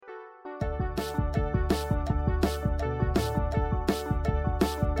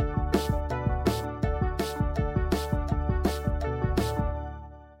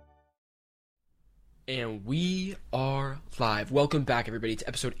And we are live. Welcome back, everybody, to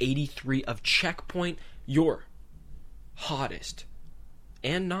episode 83 of Checkpoint, your hottest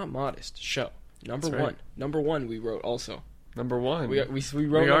and not modest show. Number one, we wrote also. Number one. We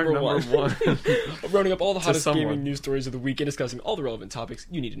wrote number one. Rounding up all the hottest gaming news stories of the week and discussing all the relevant topics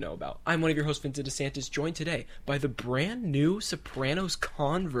you need to know about. I'm one of your hosts, Vincent DeSantis, joined today by the brand new Sopranos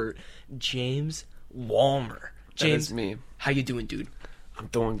convert, James Walmer. James, that is me. How you doing, dude? I'm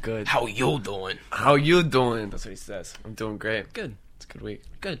doing good. How you doing? How you doing? That's what he says. I'm doing great. Good. It's a good week.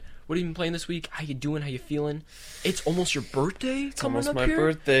 Good. What have you been playing this week? How you doing? How you feeling? It's almost your birthday. It's almost my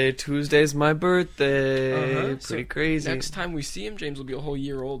birthday. Tuesday's my birthday. Pretty crazy. Next time we see him, James will be a whole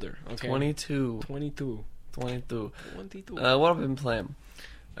year older. Okay. 22. What have I been playing?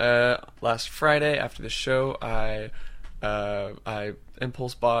 Last Friday after the show, I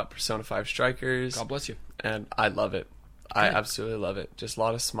impulse bought Persona 5 Strikers. God bless you. And I love it. I absolutely love it. Just a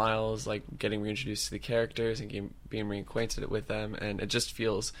lot of smiles, like getting reintroduced to the characters and being reacquainted with them, and it just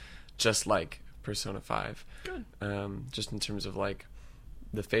feels just like Persona 5. Good. Just in terms of like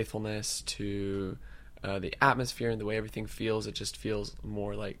the faithfulness to the atmosphere and the way everything feels, it just feels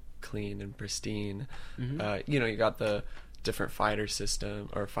more like clean and pristine. Mm-hmm. You got the different fighting system.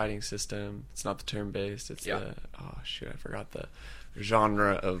 It's not the turn-based. It's I forgot the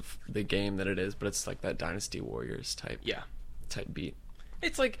genre of the game that it is, but it's like that Dynasty Warriors type beat.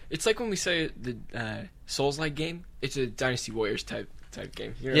 It's like when we say the Souls-like game, it's a Dynasty Warriors type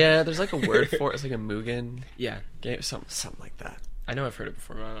game. You know? Yeah, there's like a word for it. It's like a Mugen game, something like that. I know I've heard it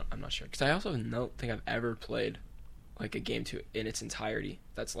before, but I'm not sure, because I also don't think I've ever played like a game in its entirety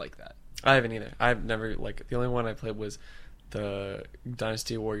that's like that. I haven't either. I've never, like, the only one I played was the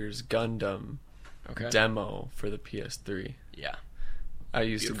Dynasty Warriors Gundam demo for the PS3. Yeah. I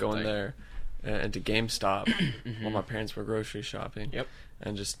used to go in there and to GameStop while my parents were grocery shopping. Yep.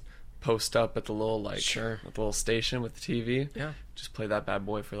 And just post up at the little at the little station with the TV. Yeah. Just play that bad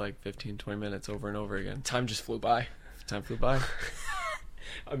boy for like 15, 20 minutes over and over again. Time just flew by. Time flew by.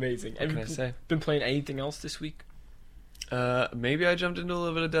 Amazing. What can I say? Been playing anything else this week? Maybe I jumped into a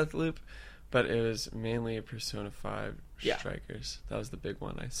little bit of Deathloop, but it was mainly a Persona 5 Strikers. That was the big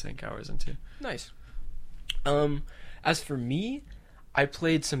one I sank hours into. Nice. As for me, I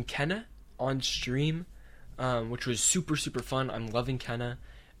played some Kenna on stream, which was super, super fun. I'm loving Kenna.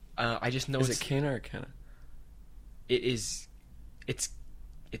 I just know Is it Kena or Kenna? It's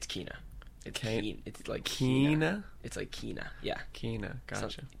Kena. It's Keen. It's like Kena? It's like Kena. Yeah. Kena.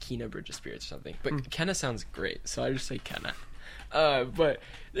 Gotcha. Kena Bridge of Spirits or something. But Kenna sounds great, so I just say Kenna. But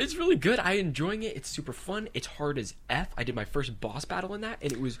it's really good. I'm enjoying it. It's super fun. It's hard as F. I did my first boss battle in that,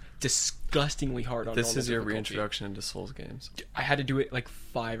 and it was disgustingly hard on This is your difficulty. reintroduction into Souls games. I had to do it like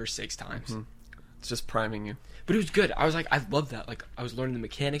 5 or 6 times. Mm-hmm. It's just priming you. But it was good. I was like, I love that. Like, I was learning the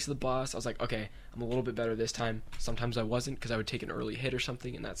mechanics of the boss. I was like, okay, I'm a little bit better this time. Sometimes I wasn't, because I would take an early hit or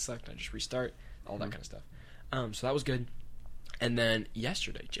something, and that sucked. I just restart, all that kind of stuff. So that was good. And then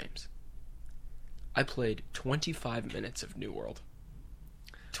yesterday, James, I played 25 minutes of New World.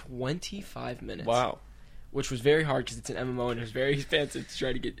 25 minutes. Wow. Which was very hard because it's an MMO and it was very expensive to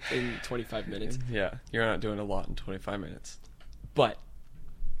try to get in 25 minutes. Yeah, you're not doing a lot in 25 minutes. But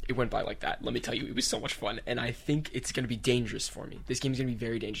it went by like that. Let me tell you, it was so much fun. And I think it's going to be dangerous for me. This game is going to be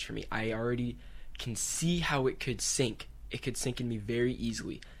very dangerous for me. I already can see how it could sink. It could sink in me very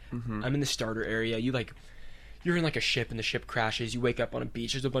easily. Mm-hmm. I'm in the starter area. You're in like a ship and the ship crashes. You wake up on a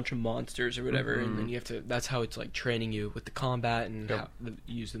beach. There's a bunch of monsters or whatever. And then you have to, that's how it's like training you with the combat and how you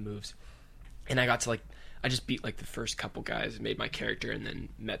use the moves. And I just beat like the first couple guys, made my character, and then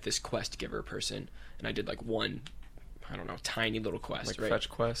met this quest giver person. And I did like one, I don't know, tiny little quest. Like fetch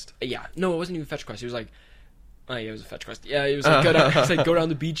quest? Yeah. No, it wasn't even fetch quest. It was like, it was a fetch quest. Yeah, it was like, go down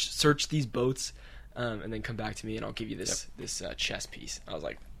the beach, search these boats, and then come back to me and I'll give you this chess piece. I was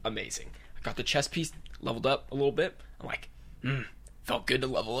like, amazing. I got the chess piece, leveled up a little bit. I'm like, felt good to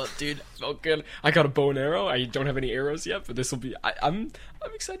level up, dude. Felt good. I got a bow and arrow. I don't have any arrows yet, but this will be. I'm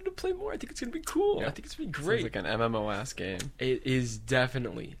excited to play more. I think it's gonna be cool. Yeah. I think it's gonna be great. Sounds like an MMO-ass game. It is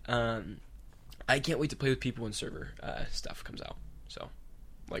definitely. I can't wait to play with people when server stuff comes out. So,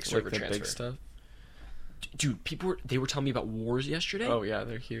 like server transfer big stuff. Dude, they were telling me about wars yesterday. Oh yeah,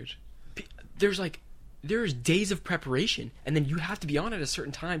 they're huge. There's days of preparation, and then you have to be on at a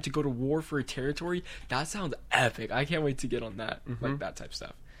certain time to go to war for a territory. That sounds epic. I can't wait to get on that, like that type of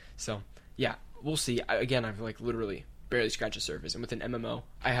stuff. So, yeah, we'll see. I've like literally barely scratched the surface, and with an MMO,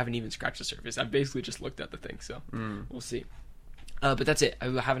 I haven't even scratched the surface. I've basically just looked at the thing, so we'll see. But that's it. I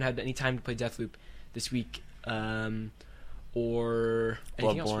haven't had any time to play Deathloop this week, or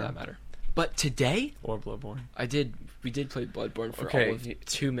anything else for that matter. But today, or Bloodborne, we did play Bloodborne for all of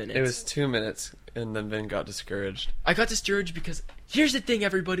 2 minutes. It was 2 minutes. And then Vin got discouraged. I got discouraged because here's the thing,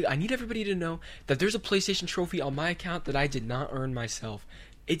 everybody. I need everybody to know that there's a PlayStation trophy on my account that I did not earn myself.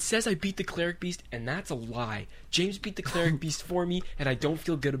 It says I beat the Cleric Beast, and that's a lie. James beat the Cleric Beast for me, and I don't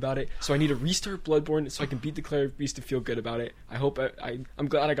feel good about it. So I need to restart Bloodborne so I can beat the Cleric Beast to feel good about it. I hope I'm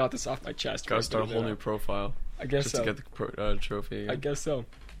glad I got this off my chest. Gotta start a whole new profile. I guess just so. to get the trophy. I guess so.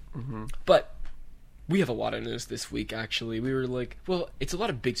 Mm-hmm. But we have a lot of news this week, actually. We were like, well, it's a lot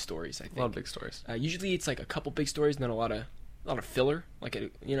of big stories, I think. A lot of big stories. Usually it's like a couple big stories and then a lot of filler, like,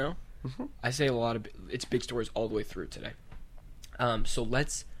 you know? Mm-hmm. I say it's big stories all the way through today. So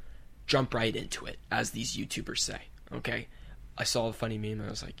let's jump right into it, as these YouTubers say, okay? I saw a funny meme, and I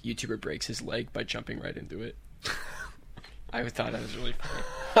was like, YouTuber breaks his leg by jumping right into it. I thought that was really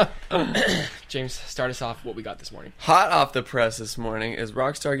funny. James, start us off what we got this morning. Hot off the press this morning is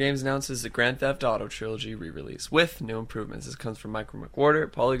Rockstar Games announces the Grand Theft Auto Trilogy re-release with new improvements. This comes from Michael McWhorter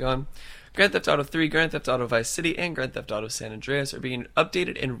at Polygon. Grand Theft Auto 3, Grand Theft Auto Vice City, and Grand Theft Auto San Andreas are being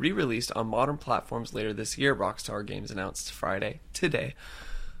updated and re-released on modern platforms later this year, Rockstar Games announced Friday, today,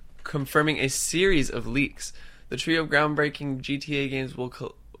 confirming a series of leaks. The trio of groundbreaking GTA games will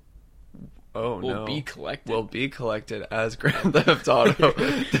be collected as Grand Theft Auto,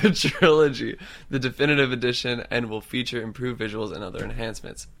 the trilogy, the definitive edition, and will feature improved visuals and other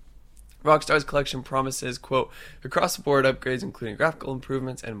enhancements. Rockstar's collection promises, quote, across-the-board upgrades including graphical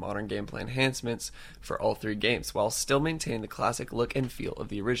improvements and modern gameplay enhancements for all three games, while still maintaining the classic look and feel of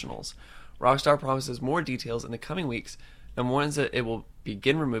the originals. Rockstar promises more details in the coming weeks and warns that it will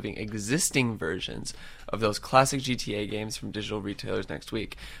begin removing existing versions of those classic GTA games from digital retailers next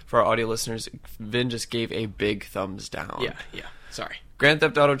week. For our audio listeners, Vin just gave a big thumbs down. Yeah, sorry. Grand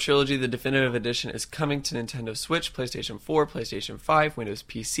Theft Auto Trilogy, the definitive edition, is coming to Nintendo Switch, PlayStation 4, PlayStation 5, Windows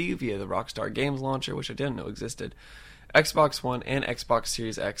PC via the Rockstar Games launcher, which I didn't know existed, Xbox One, and Xbox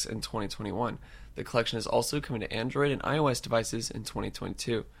Series X in 2021. The collection is also coming to Android and iOS devices in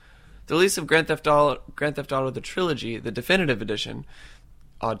 2022. The release of Grand Theft Auto the Trilogy, the definitive edition,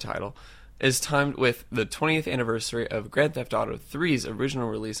 odd title, is timed with the 20th anniversary of Grand Theft Auto 3's original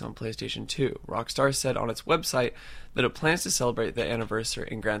release on PlayStation 2. Rockstar said on its website that it plans to celebrate the anniversary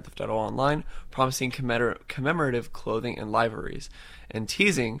in Grand Theft Auto Online, promising commemorative clothing and liveries, and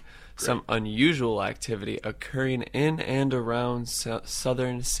teasing some unusual activity occurring in and around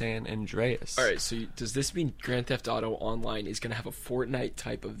southern San Andreas. Alright, so does this mean Grand Theft Auto Online is going to have a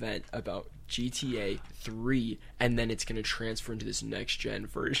Fortnite-type event about GTA 3, and then it's going to transfer into this next-gen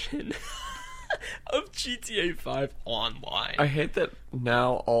version of GTA 5 Online? I hate that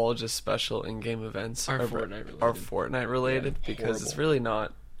now all just special in-game events are Fortnite related because horrible. It's really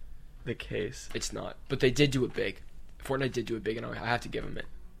not the case. It's not, but they did do it big. Fortnite did do it big, and I have to give them it.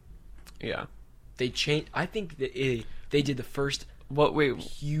 Yeah. They changed. I think that they did the first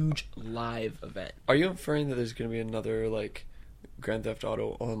huge live event. Are you inferring that there's going to be another, like, Grand Theft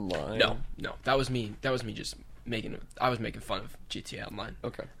Auto Online? No. That was me just making... I was making fun of GTA Online.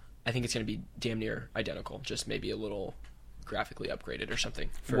 Okay. I think it's going to be damn near identical, just maybe a little graphically upgraded or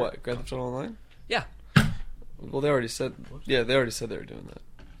something. What, Grand Theft Auto Online? Yeah. Well, they already said they were doing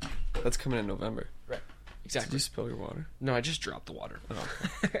that. That's coming in November. Right. Exactly. Did you spill your water? No, I just dropped the water. Oh,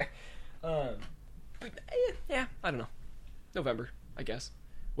 okay. But yeah, I don't know. November, I guess.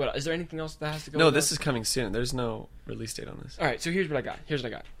 What is there anything else that has to go? No, this is coming soon. There's no release date on this. All right, so here's what I got.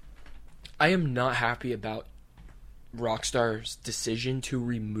 I am not happy about Rockstar's decision to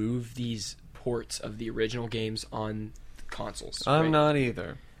remove these ports of the original games on consoles. I'm not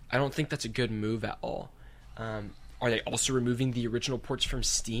either. I don't think that's a good move at all. Are they also removing the original ports from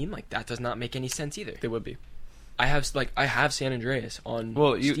Steam? Like, that does not make any sense either. They would be. I have San Andreas on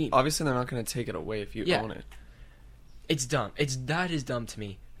Steam. Obviously they're not going to take it away if you own it. It's dumb. That is dumb to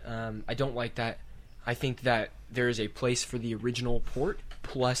me. I don't like that. I think that there is a place for the original port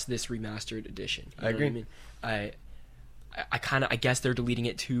plus this remastered edition. I agree. What I mean? I guess they're deleting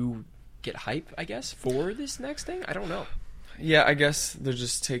it to get hype, I guess, for this next thing. I don't know. Yeah, I guess they're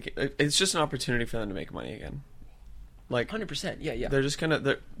just taking... It's just an opportunity for them to make money again. Like 100%. Yeah. They're just going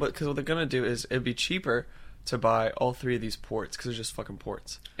to... Because what they're going to do is it'd be cheaper to buy all three of these ports because they're just fucking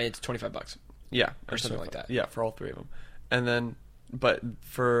ports. And it's $25. Yeah. Or something like that. Yeah, for all three of them. And then... But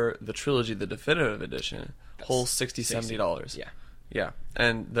for the trilogy, the definitive edition, whole $60, $70. Yeah. Yeah.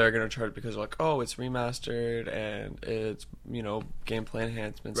 And they're going to charge because like, oh, it's remastered and it's, gameplay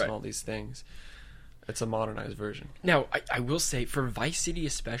enhancements and all these things. It's a modernized version. Now, I will say, for Vice City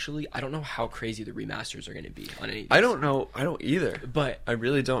especially, I don't know how crazy the remasters are going to be on any of these. I don't know. I don't either. But I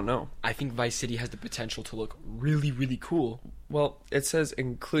really don't know. I think Vice City has the potential to look really, really cool. Well, it says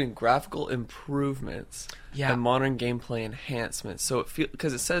including graphical improvements and modern gameplay enhancements. So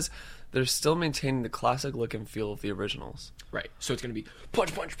because it says they're still maintaining the classic look and feel of the originals. Right. So it's going to be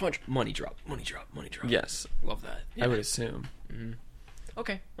punch, punch, punch, money drop, money drop, money drop. Yes. Love that. Yeah. I would assume. Mm-hmm.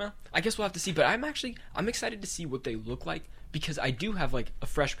 Okay, well, I guess we'll have to see. But I'm excited to see what they look like, because I do have, like, a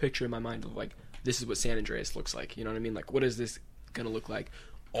fresh picture in my mind of, like, this is what San Andreas looks like. You know what I mean? Like, what is this going to look like?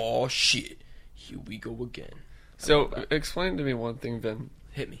 Oh, shit. Here we go again. So, explain to me one thing, Vin.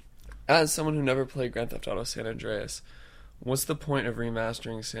 Hit me. As someone who never played Grand Theft Auto San Andreas, what's the point of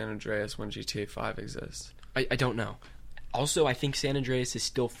remastering San Andreas when GTA 5 exists? I don't know. Also, I think San Andreas is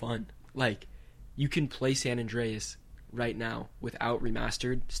still fun. Like, you can play San Andreas right now without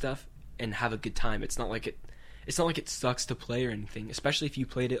remastered stuff and have a good time. It's not like it sucks to play or anything, especially if you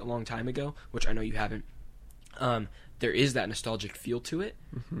played it a long time ago, which I know you haven't. There is that nostalgic feel to it,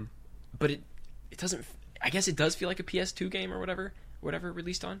 mm-hmm. but it doesn't. I guess it does feel like a PS2 game or whatever it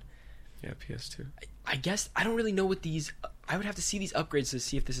released on. Yeah, PS2. I guess I don't really know what these. I would have to see these upgrades to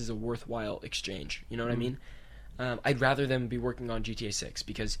see if this is a worthwhile exchange. You know what I mean? I'd rather them be working on GTA 6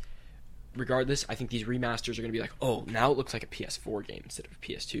 because, regardless, I think these remasters are going to be like, oh, now it looks like a PS4 game instead of a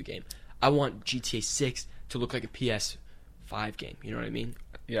PS2 game. I want GTA 6 to look like a PS5 game. You know what I mean?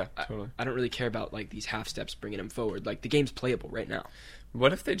 Yeah, totally. I don't really care about, like, these half steps bringing them forward. Like, the game's playable right now.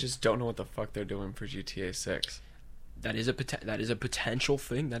 What if they just don't know what the fuck they're doing for GTA 6? That is a potential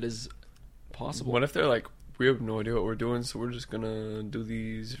thing. That is possible. What if they're like, we have no idea what we're doing, so we're just gonna do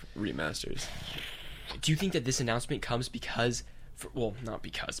these remasters? Do you think that this announcement comes because, well, not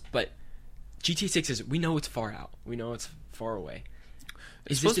because, but GTA 6 is, we know it's far out. We know it's far away.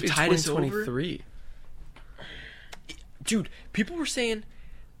 Is this to tide us over? Dude, people were saying,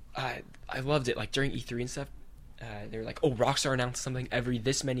 I loved it, like during E3 and stuff. They were like, oh, Rockstar announced something every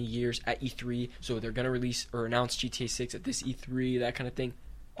this many years at E3, so they're going to release or announce GTA 6 at this E3, that kind of thing.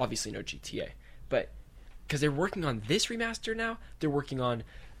 Obviously no GTA. But because they're working on this remaster now, they're working on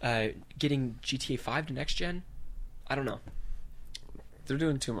getting GTA 5 to next gen. I don't know. They're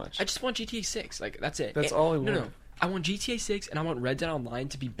doing too much. I just want GTA 6. Like, that's it. That's all I want. No. I want GTA 6 and I want Red Dead Online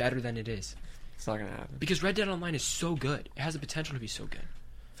to be better than it is. It's not going to happen. Because Red Dead Online is so good. It has the potential to be so good.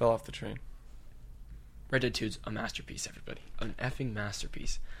 Fell off the train. Red Dead 2 is a masterpiece, everybody. An effing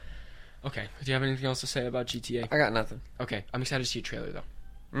masterpiece. Okay, do you have anything else to say about GTA? I got nothing. Okay, I'm excited to see a trailer, though.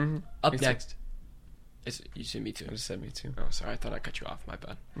 Mm-hmm. Up next. You said me too. I just said me too. Oh, sorry, I thought I cut you off. My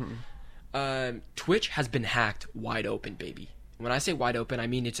bad. Twitch has been hacked wide open, baby. When I say wide open, I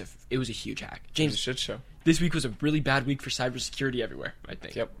mean it was a huge hack. James, it was a shit show. This week was a really bad week for cybersecurity everywhere, I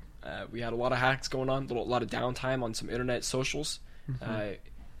think. Yep. We had a lot of hacks going on, a lot of downtime on some internet socials. Mm-hmm.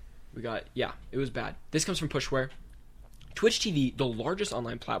 It was bad. This comes from Pushware. Twitch TV, the largest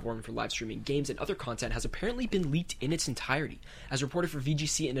online platform for live streaming games and other content, has apparently been leaked in its entirety. As reported for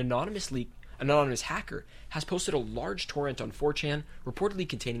VGC, an anonymous hacker has posted a large torrent on 4chan, reportedly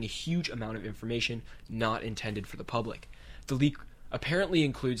containing a huge amount of information not intended for the public. The leak apparently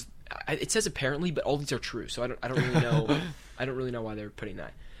includes. It says apparently, but all these are true, so I don't really know. I don't really know why they're putting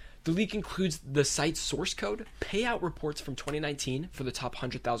that. The leak includes the site's source code, payout reports from 2019 for the top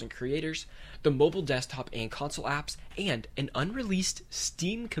 100,000 creators, the mobile desktop and console apps, and an unreleased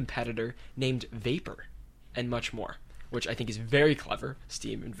Steam competitor named Vapor, and much more, which I think is very clever.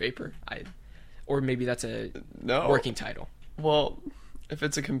 Steam and Vapor, or maybe that's a working title. Well, if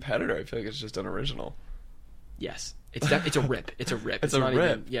it's a competitor, I feel like it's just an original. Yes, it's a rip. It's a rip. It's a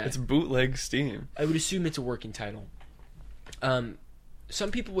rip. It's bootleg Steam. I would assume it's a working title. Some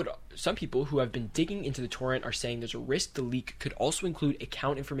people who have been digging into the torrent are saying there's a risk the leak could also include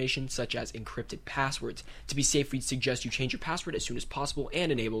account information such as encrypted passwords. To be safe, we'd suggest you change your password as soon as possible and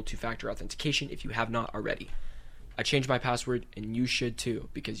enable two-factor authentication if you have not already. I changed my password, and you should too,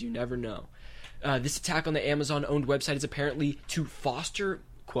 because you never know. This attack on the Amazon-owned website is apparently to foster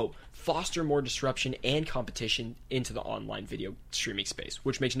more disruption and competition into the online video streaming space,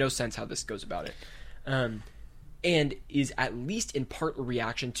 which makes no sense how this goes about it. And is at least in part a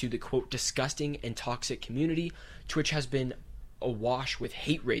reaction to the, quote, disgusting and toxic community. Twitch has been awash with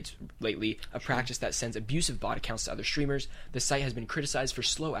hate raids lately, a practice that sends abusive bot accounts to other streamers. The site has been criticized for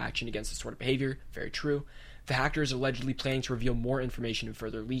slow action against this sort of behavior. Very true. The hacker is allegedly planning to reveal more information in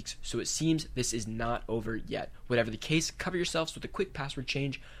further leaks, so it seems this is not over yet. Whatever the case, cover yourselves with a quick password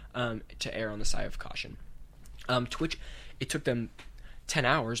change to err on the side of caution. Twitch, it took them 10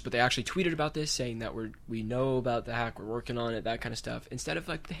 hours, but they actually tweeted about this, saying that we know about the hack, we're working on it, that kind of stuff, instead of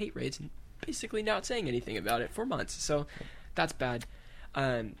like the hate raids and basically not saying anything about it for months. So that's bad.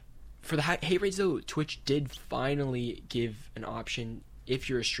 For the hate raids though, Twitch did finally give an option if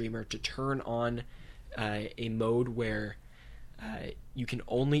you're a streamer to turn on a mode where you can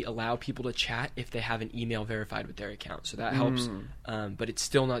only allow people to chat if they have an email verified with their account. So that helps, but it's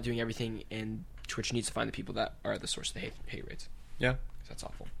still not doing everything, and Twitch needs to find the people that are the source of the hate rates. Yeah. That's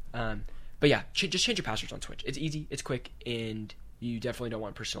awful. But yeah, just change your passwords on Twitch. It's easy, it's quick, and you definitely don't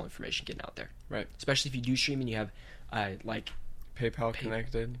want personal information getting out there. Right. Especially if you do stream and you have, PayPal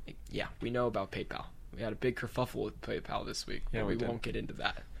connected. Yeah, we know about PayPal. We had a big kerfuffle with PayPal this week. Yeah, we won't get into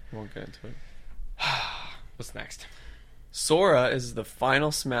that. Won't get into it. What's next? Sora is the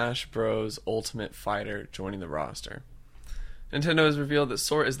final Smash Bros. Ultimate fighter joining the roster. Nintendo has revealed that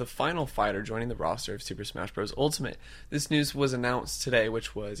Sora is the final fighter joining the roster of Super Smash Bros. Ultimate. This news was announced today,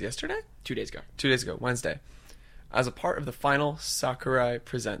 which was yesterday? 2 days ago. 2 days ago, Wednesday. As a part of the final Sakurai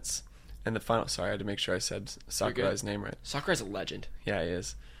Presents. And the final... Sorry, I had to make sure I said Sakurai's name right. Sakurai's a legend. Yeah, he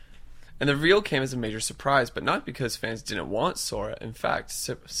is. And the reveal came as a major surprise, but not because fans didn't want Sora. In fact,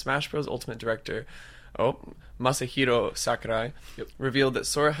 Smash Bros. Ultimate director... Masahiro Sakurai revealed that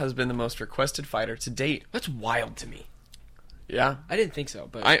Sora has been the most requested fighter to date. That's wild to me. Yeah. I didn't think so,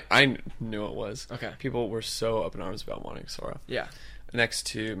 but... I knew it was. Okay. People were so up in arms about wanting Sora. Yeah. Next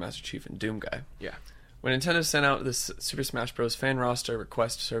to Master Chief and Doom Guy. Yeah. When Nintendo sent out this Super Smash Bros. Fan roster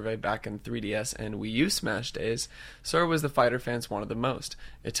request survey back in 3DS and Wii U Smash days, Sora was the fighter fans wanted the most.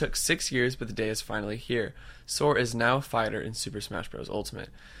 It took 6 years, but the day is finally here. Sora is now a fighter in Super Smash Bros. Ultimate.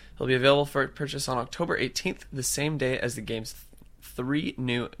 He'll be available for purchase on October 18th, the same day as the game's 3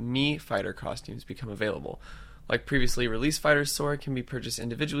 new Mii fighter costumes become available. Like previously released fighters, Sora can be purchased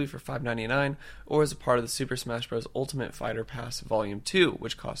individually for $5.99 or as a part of the Super Smash Bros. Ultimate Fighter Pass Volume 2,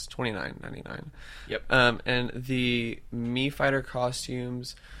 which costs $29.99. Yep. And the Mii fighter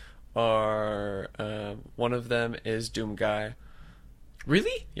costumes are... one of them is Doom Guy.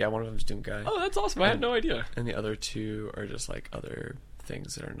 Really? Yeah, one of them is Doom Guy. Oh, that's awesome. I had no idea. And the other 2 are just like other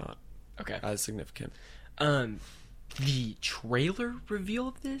things that are not as significant. The trailer reveal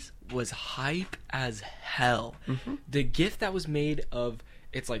of this was hype as hell. Mm-hmm. The GIF that was made of,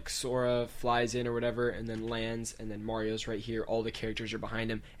 it's like Sora flies in or whatever and then lands, and then Mario's right here, all the characters are behind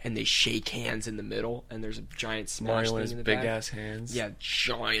him, and they shake hands in the middle, and there's a giant Smash Mario thing has in the big back. ass hands. Yeah,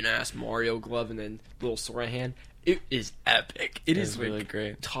 giant ass Mario glove and then little Sora hand. It is epic. It is really like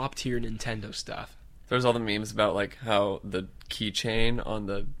great. Top tier Nintendo stuff. There's all the memes about like how the keychain on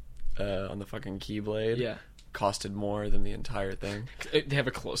the fucking Keyblade costed more than the entire thing. They have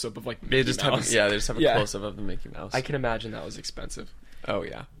a close up of like Mickey they just Mouse. have a close up of the Mickey Mouse. I can imagine that was expensive. Oh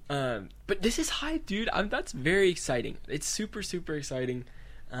yeah. But this is hype, dude. That's very exciting. It's super super exciting.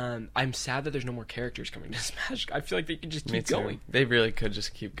 I'm sad that there's no more characters coming to Smash. I feel like they can just keep going. They really could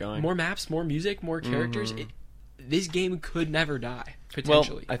just keep going. More maps, more music, more characters. This game could never die,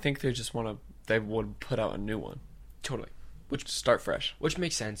 potentially. Well, I think they would put out a new one. Totally. Which start fresh. Which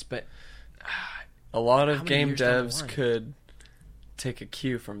makes sense, but a lot of game down the devs line? could take a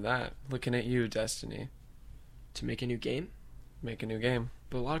cue from that. Looking at you, Destiny. To make a new game? Make a new game.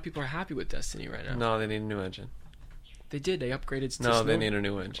 But a lot of people are happy with Destiny right now. No, they need a new engine. They did. They upgraded to No, they need a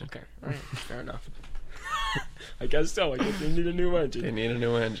new engine. Okay. All right. Fair enough. I guess so. I guess they need a new engine. They need a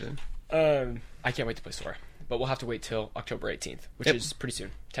new engine. I can't wait to play Sora. But we'll have to wait till October 18th, which is pretty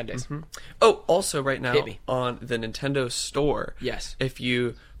soon. 10 days. Mm-hmm. Oh, also right now on the Nintendo Store, yes, if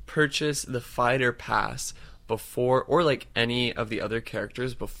you purchase the Fighter Pass before, or like any of the other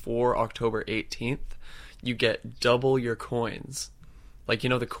characters before October 18th, you get double your coins. Like, you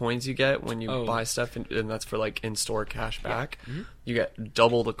know the coins you get when you buy stuff, and that's for like in-store cash back? Yeah. Mm-hmm. You get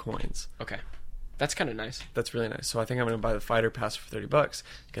double the coins. Okay. That's kind of nice. That's really nice. So I think I'm going to buy the Fighter Pass for $30.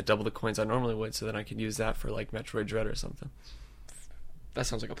 Get double the coins I normally would, so then I could use that for like Metroid Dread or something. That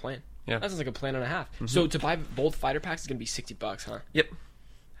sounds like a plan. Yeah. That sounds like a plan and a half. Mm-hmm. So to buy both Fighter Packs is going to be $60, huh? Yep. That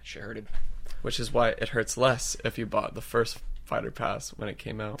sure hurted. Which is why it hurts less if you bought the first Fighter Pass when it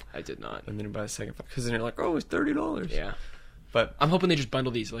came out. I did not. And then you buy the second, because then you're like, oh, it's $30. Yeah. But I'm hoping they just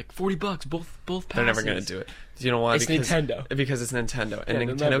bundle these, like $40, both passes. They're never going to do it. Do you know why? It's Nintendo. Because it's Nintendo, and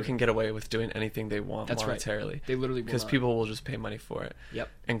Nintendo can get away with doing anything they want monetarily. Right. They literally will because people will just pay money for it. Yep.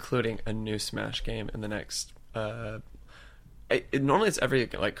 Including a new Smash game in the next. Normally, it's every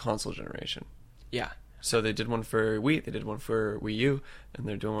like console generation. Yeah. So they did one for Wii, they did one for Wii U, and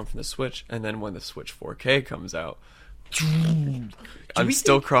they're doing one for the Switch. And then when the Switch 4K comes out, I'm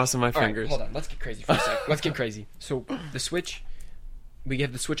still crossing my fingers. Right, hold on, let's get crazy for a sec. Let's get crazy. So the Switch, we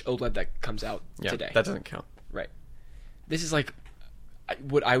have the Switch OLED that comes out today. That doesn't count. Right. This is like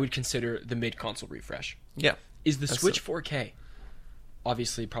what I would consider the mid-console refresh. Yeah. Is the Switch 4K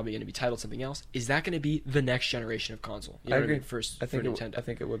obviously probably going to be titled something else? Is that going to be the next generation of console? You know I agree. What I mean? For Nintendo. I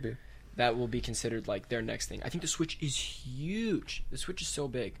think it would be. That will be considered like their next thing. I think the Switch is huge. The Switch is so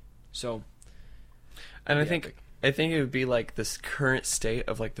big. So, and I think I think it would be like this current state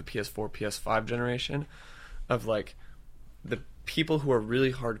of like the PS4, PS5 generation of like the people who are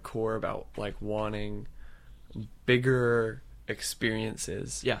really hardcore about like wanting bigger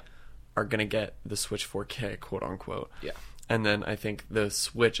experiences are going to get the Switch 4K, quote unquote. Yeah. And then I think the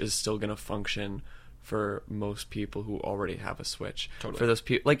Switch is still going to function for most people who already have a Switch. Totally. For those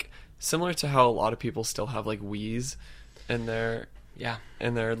people, like similar to how a lot of people still have like Wiis in their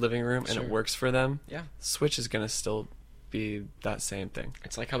living room and it works for them. Yeah. Switch is going to still be that same thing.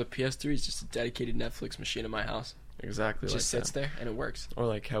 It's like how the PS3 is just a dedicated Netflix machine in my house. Exactly. It just sits there and it works. Or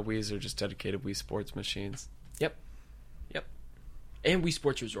like how Wiis are just dedicated Wii Sports machines. Yep. And Wii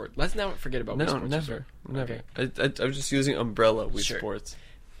Sports Resort. Let's not forget about Wii Sports Resort. Never. Okay. I was just using umbrella Wii Sports.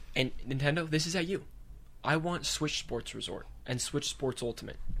 And Nintendo, this is at you. I want Switch Sports Resort and Switch Sports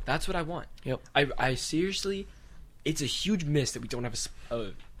Ultimate. That's what I want. Yep. I seriously, it's a huge miss that we don't have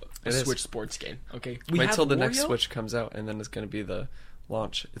a Switch Sports game. Okay. Wait till the next Switch comes out, and then it's going to be the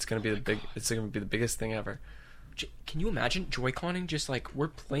launch. It's going to be It's going to be the biggest thing ever. Can you imagine Joy-Conning? Just like we're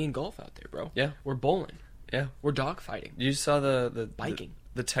playing golf out there, bro. Yeah. We're bowling. Yeah. We're dogfighting. You saw the biking.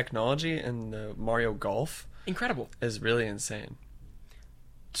 The technology in the Mario Golf. Incredible. Is really insane.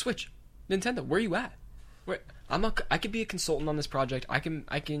 Switch, Nintendo, where are you at? I could be a consultant on this project. I can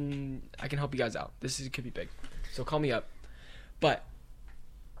help you guys out. Could be big. So call me up. But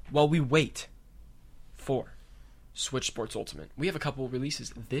while we wait for Switch Sports Ultimate, we have a couple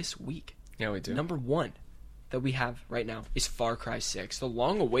releases this week. Yeah, we do. Number 1 that we have right now is Far Cry 6, the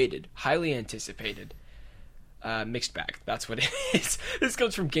long-awaited, highly anticipated mixed bag. That's what it is. This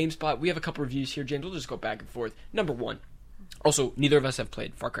comes from GameSpot. We have a couple reviews here, James. We'll just go back and forth. Number 1. Also, neither of us have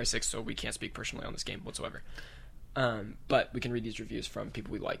played Far Cry 6, so we can't speak personally on this game whatsoever. But we can read these reviews from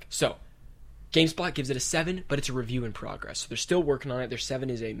people we like. So, GameSpot gives it a 7, but it's a review in progress. So they're still working on it. Their 7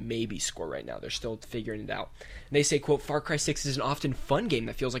 is a maybe score right now. They're still figuring it out. And they say, quote, Far Cry 6 is an often fun game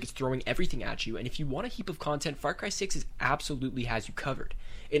that feels like it's throwing everything at you. And if you want a heap of content, Far Cry 6 absolutely has you covered.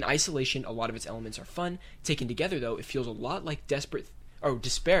 In isolation, a lot of its elements are fun. Taken together, though, it feels a lot like disparate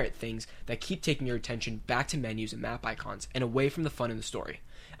things that keep taking your attention back to menus and map icons and away from the fun in the story.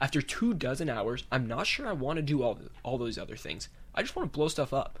 After 24 hours, I'm not sure I want to do all those other things. I just want to blow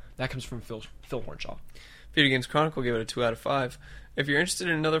stuff up. That comes from Phil Hornshaw. Video Games Chronicle gave it a 2 out of 5. If you're interested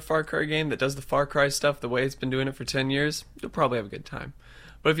in another Far Cry game that does the Far Cry stuff the way it's been doing it for 10 years, you'll probably have a good time.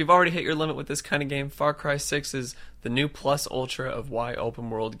 But if you've already hit your limit with this kind of game, Far Cry 6 is the new plus ultra of why open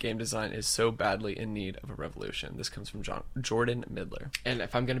world game design is so badly in need of a revolution. This comes from Jordan Midler. And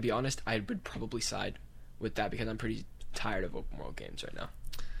if I'm going to be honest, I would probably side with that because I'm pretty tired of open world games right now.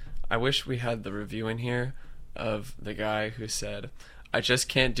 I wish we had the review in here of the guy who said, I just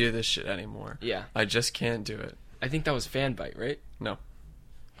can't do this shit anymore. Yeah. I just can't do it. I think that was Fanbyte, right? No.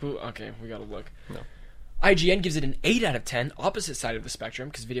 Okay, we gotta look. No. IGN gives it an 8 out of 10, opposite side of the spectrum,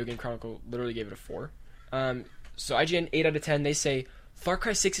 because Video Game Chronicle literally gave it a 4. So IGN, 8 out of 10, they say, Far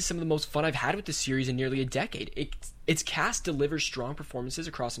Cry 6 is some of the most fun I've had with the series in nearly a decade. Its cast delivers strong performances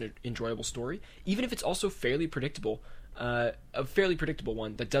across an enjoyable story, even if it's also fairly predictable. A fairly predictable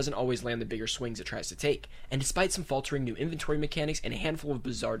one that doesn't always land the bigger swings it tries to take. And despite some faltering new inventory mechanics and a handful of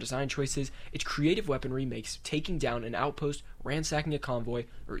bizarre design choices, its creative weaponry makes taking down an outpost, ransacking a convoy,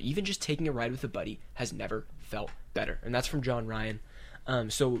 or even just taking a ride with a buddy has never felt better. And that's from John Ryan.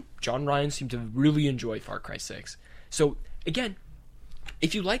 So John Ryan seemed to really enjoy Far Cry 6. So again,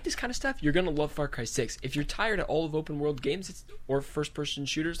 if you like this kind of stuff, you're gonna love Far Cry 6. If you're tired of all of open world games or first person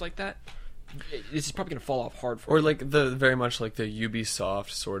shooters like that, this is probably going to fall off hard for you. Or like very much like the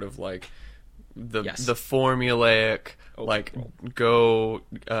Ubisoft sort of like the formulaic go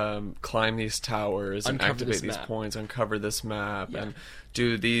climb these towers and activate these points, uncover this map, and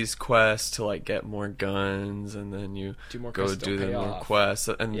do these quests to like get more guns, and then you go do the more quests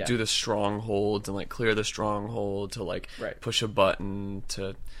and do the strongholds and like clear the stronghold to like push a button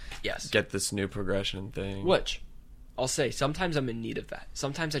to get this new progression thing. Which I'll say sometimes I'm in need of that.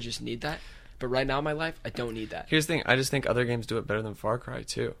 Sometimes I just need that. But right now in my life, I don't need that. Here's the thing. I just think other games do it better than Far Cry,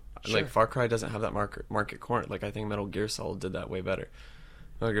 too. Sure. Like, Far Cry doesn't have that market corner. Like, I think Metal Gear Solid did that way better.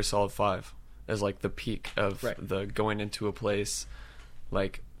 Metal Gear Solid 5 is, like, the peak of the going into a place,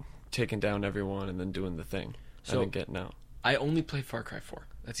 like, taking down everyone and then doing the thing. So, and then getting out. I only played Far Cry 4.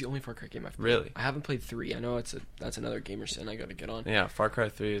 That's the only Far Cry game I've played. Really? I haven't played 3. I know that's another gamer sin I gotta get on. Yeah, Far Cry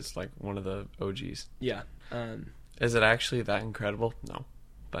 3 is, like, one of the OGs. Yeah. Is it actually that incredible? No.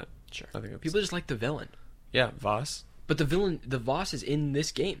 But sure. I think people just like the villain. Yeah, Voss. But the Voss is in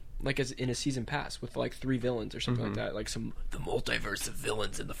this game, like as in a season pass with like 3 villains or something like that, like the multiverse of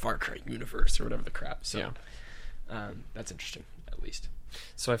villains in the Far Cry universe or whatever the crap. So, that's interesting. at least.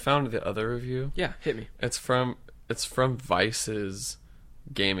 So I found the other review. Yeah, hit me. It's from Vice's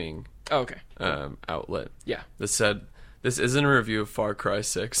gaming outlet. Yeah. That said, this isn't a review of Far Cry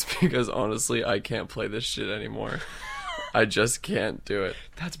 6 because honestly, I can't play this shit anymore. I just can't do it.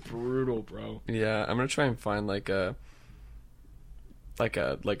 That's brutal, bro. Yeah, I'm gonna try and find like a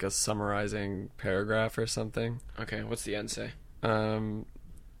summarizing paragraph or something. Okay, what's the end say?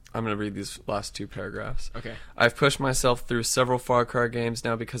 I'm going to read these last two paragraphs. Okay. I've pushed myself through several Far Cry games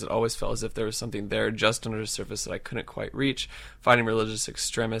now because it always felt as if there was something there just under the surface that I couldn't quite reach. Fighting religious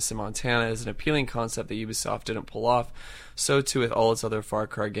extremists in Montana is an appealing concept that Ubisoft didn't pull off. So too with all its other Far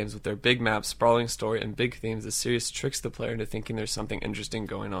Cry games with their big maps, sprawling story, and big themes. The series tricks the player into thinking there's something interesting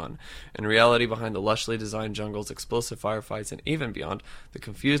going on. In reality, behind the lushly designed jungles, explosive firefights, and even beyond the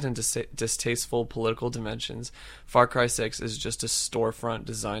confused and distasteful political dimensions, Far Cry 6 is just a storefront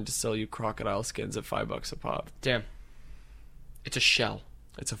designed to sell you crocodile skins at $5 a pop. Damn. It's a shell.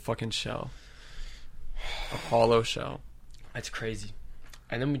 It's a fucking shell. A hollow shell. That's crazy.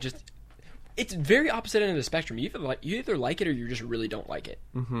 And then it's very opposite end of the spectrum. You either like it or you just really don't like it.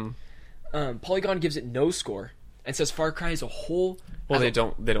 Mm-hmm. Polygon gives it no score and says Far Cry as a whole. Well, they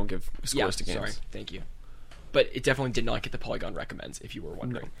don't give scores to games. Sorry, thank you. But it definitely did not get the Polygon recommends, if you were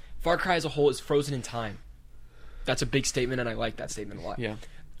wondering. No. Far Cry as a whole is frozen in time. That's a big statement, and I like that statement a lot. Yeah.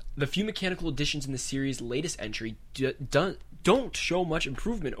 The few mechanical additions in the series' latest entry don't show much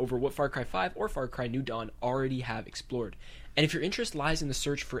improvement over what Far Cry 5 or Far Cry New Dawn already have explored. And if your interest lies in the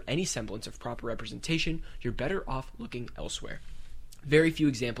search for any semblance of proper representation, you're better off looking elsewhere. Very few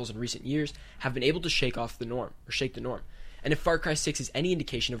examples in recent years have been able to shake the norm. And if Far Cry 6 is any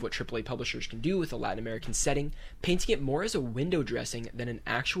indication of what AAA publishers can do with a Latin American setting, painting it more as a window dressing than an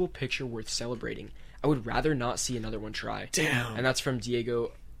actual picture worth celebrating, I would rather not see another one try. Damn. And that's from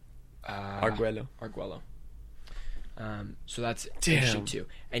Diego Arguello. So that's interesting too.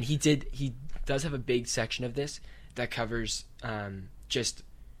 And he does have a big section of this that covers just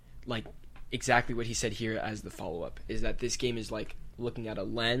like exactly what he said here as the follow-up, is that this game is like looking at a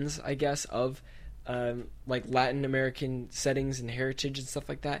lens, I guess, of like Latin American settings and heritage and stuff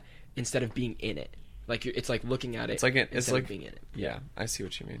like that, instead of being in it. Like it's like looking at it. It's like being in it. Yeah, I see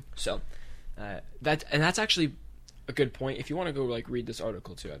what you mean. So that's actually a good point. If you want to go like read this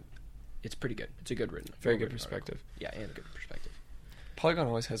article too, it's pretty good. It's a good written, very good perspective. Article. Yeah, and a good perspective. Polygon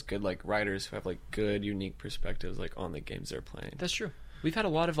always has good like writers who have like good, unique perspectives like on the games they're playing. That's true. We've had a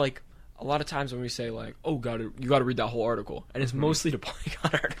lot of times when we say like, "Oh, you got to read that whole article," and it's mostly the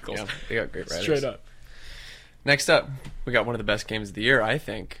Polygon articles. Yeah, they got great writers. Straight up. Next up, we got one of the best games of the year, I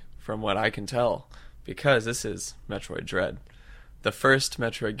think, from what I can tell, because this is Metroid Dread, the first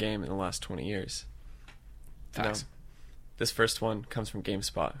Metroid game in the last 20 years. Facts. This first one comes from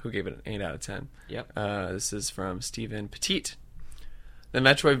GameSpot, who gave it an 8 out of 10. Yep. This is from Stephen Petit. The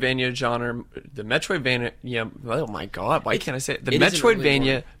Metroidvania genre... oh my god, why can't I say it? The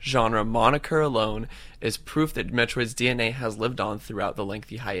Metroidvania genre moniker alone is proof that Metroid's DNA has lived on throughout the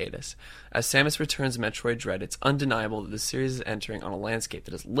lengthy hiatus. As Samus returns Metroid Dread, it's undeniable that the series is entering on a landscape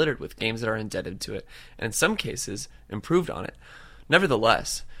that is littered with games that are indebted to it, and in some cases, improved on it.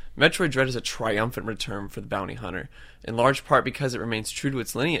 Nevertheless, Metroid Dread is a triumphant return for the bounty hunter, in large part because it remains true to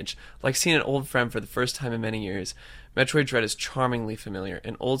its lineage. Like seeing an old friend for the first time in many years, Metroid Dread is charmingly familiar,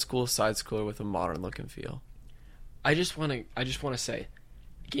 an old-school side-scroller with a modern look and feel. I just want to say,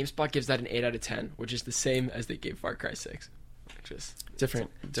 GameSpot gives that an 8 out of 10, which is the same as they gave Far Cry 6. Which is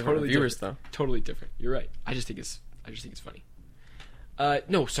different totally reviewers, different. though. Totally different. You're right. I just think it's funny.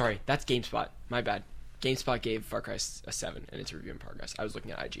 No, sorry, that's GameSpot. My bad. GameSpot gave Far Cry a 7 in its review in progress. I was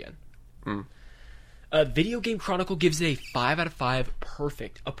looking at IGN. Video Game Chronicle gives it a 5 out of 5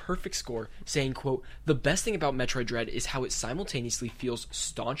 a perfect score, saying, quote, "The best thing about Metroid Dread is how it simultaneously feels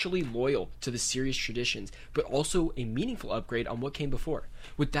staunchly loyal to the series' traditions, but also a meaningful upgrade on what came before.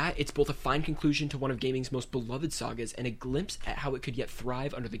 With that, it's both a fine conclusion to one of gaming's most beloved sagas and a glimpse at how it could yet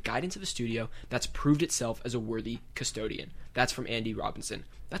thrive under the guidance of a studio that's proved itself as a worthy custodian." That's from Andy Robinson.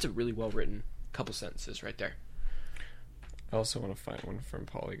 That's a really well-written couple sentences right there. I also want to find one from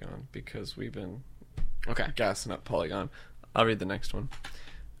Polygon, because we've been... Okay. Gassing up Polygon. I'll read the next one.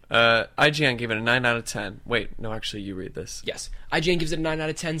 IGN gave it a 9 out of 10. Wait, no, actually, you read this. Yes. IGN gives it a 9 out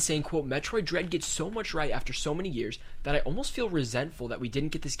of 10, saying, quote, "Metroid Dread gets so much right after so many years that I almost feel resentful that we didn't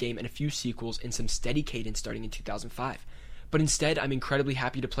get this game and a few sequels in some steady cadence starting in 2005. But instead, I'm incredibly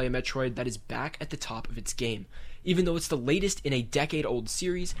happy to play a Metroid that is back at the top of its game. Even though it's the latest in a decades-old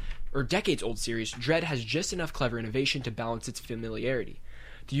series, Dread has just enough clever innovation to balance its familiarity.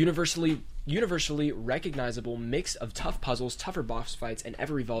 The universally recognizable mix of tough puzzles, tougher boss fights, and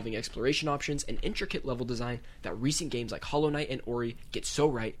ever-evolving exploration options and intricate level design that recent games like Hollow Knight and Ori get so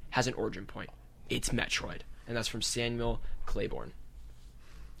right has an origin point. It's Metroid. And that's from Samuel Claiborne.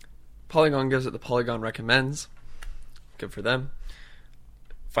 Polygon gives it the Polygon recommends. Good for them.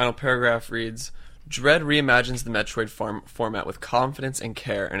 Final paragraph reads, Dread reimagines the Metroid format with confidence and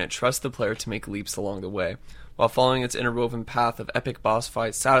care, and it trusts the player to make leaps along the way. While following its interwoven path of epic boss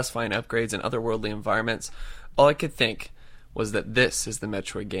fights, satisfying upgrades, and otherworldly environments, all I could think was that this is the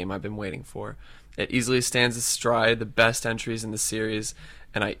Metroid game I've been waiting for. It easily stands astride the best entries in the series,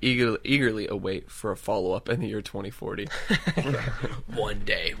 and I eagerly await for a follow-up in the year 2040. One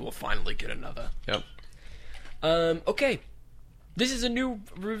day, we'll finally get another. Yep. Okay. This is a new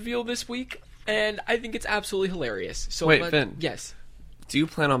reveal this week, and I think it's absolutely hilarious. So wait, Finn. Yes. Do you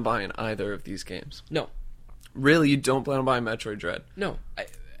plan on buying either of these games? No. Really? You don't plan on buying Metroid Dread? No.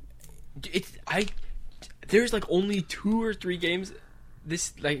 There's like only 2 or 3 games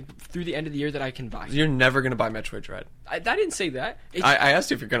this through the end of the year that I can buy. You're never going to buy Metroid Dread. I didn't say that. I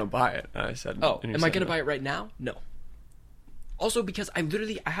asked you if you're going to buy it. And I said, oh, am I going to buy it right now? No. Also, because I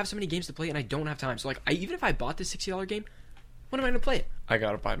have so many games to play and I don't have time. So like, even if I bought this $60 game, when am I going to play it? I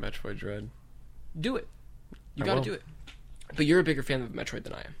got to buy Metroid Dread. Do it. You got to do it. But you're a bigger fan of Metroid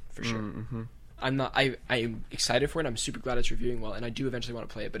than I am, for sure. Mm-hmm. I'm not. I am excited for it. I'm super glad it's reviewing well, and I do eventually want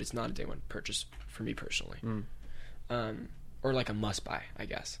to play it. But it's not a day one purchase for me personally, or like a must buy, I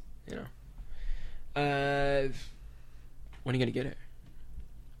guess. You know. When are you gonna get it?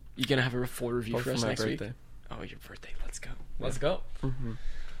 You gonna have a full review for us next week? Oh, your birthday! Let's go. Let's go. Mm-hmm.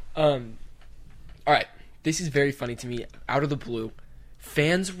 All right. This is very funny to me. Out of the blue,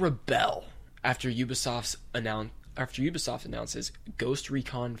 fans rebel after Ubisoft announces Ghost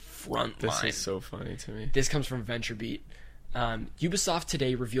Recon Frontline. This is so funny to me. This comes from VentureBeat. Ubisoft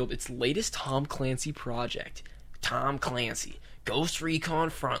today revealed its latest Tom Clancy project. Tom Clancy, Ghost Recon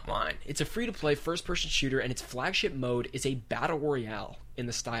Frontline. It's a free-to-play first-person shooter, and its flagship mode is a battle royale in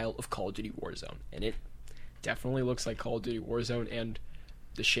the style of Call of Duty Warzone. And it definitely looks like Call of Duty Warzone and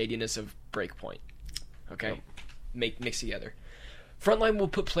the shadiness of Breakpoint. Okay? Yep. Mixed together. Frontline will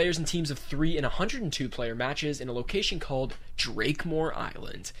put players in teams of 3 in 102-player matches in a location called Drakemore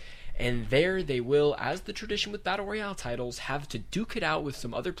Island. And there they will, as the tradition with Battle Royale titles, have to duke it out with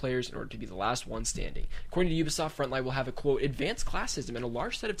some other players in order to be the last one standing. According to Ubisoft, Frontline will have a, quote, advanced class system and a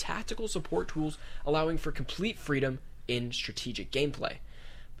large set of tactical support tools allowing for complete freedom in strategic gameplay.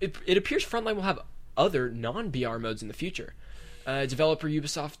 It appears Frontline will have other non-BR modes in the future. Developer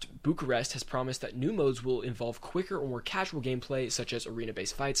Ubisoft Bucharest has promised that new modes will involve quicker or more casual gameplay, such as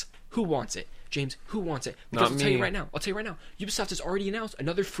arena-based fights. Who wants it? James, who wants it? Because I'll tell you right now, Ubisoft has already announced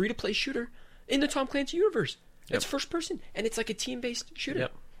another free-to-play shooter in the Tom Clancy universe. Yep. It's first person, and it's like a team-based shooter.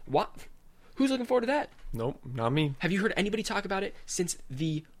 Yep. What? Who's looking forward to that? Nope, not me. Have you heard anybody talk about it since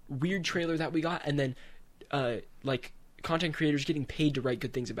the weird trailer that we got, and then, content creators getting paid to write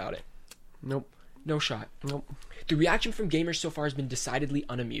good things about it? Nope. No shot. Nope. The reaction from gamers so far has been decidedly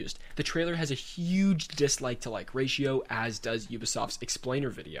unamused. The trailer has a huge dislike-to-like ratio, as does Ubisoft's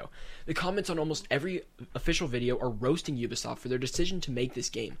explainer video. The comments on almost every official video are roasting Ubisoft for their decision to make this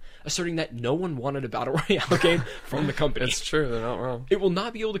game, asserting that no one wanted a Battle Royale game from the company. It's true, they're not wrong. It will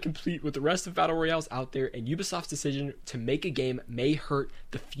not be able to compete with the rest of Battle Royales out there, and Ubisoft's decision to make a game may hurt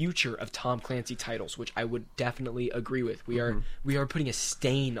the future of Tom Clancy titles, which I would definitely agree with. We are putting a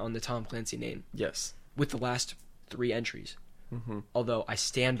stain on the Tom Clancy name. Yes. With the last 3 entries. Mm-hmm. Although I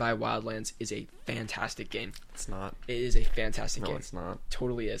stand by Wildlands is a fantastic game. It's not. It is a fantastic game. No, it's not.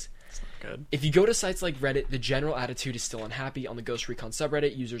 Totally is. It's not good. If you go to sites like Reddit, the general attitude is still unhappy. On the Ghost Recon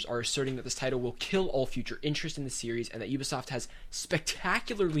subreddit, users are asserting that this title will kill all future interest in the series and that Ubisoft has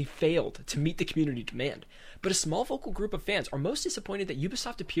spectacularly failed to meet the community demand. But a small vocal group of fans are most disappointed that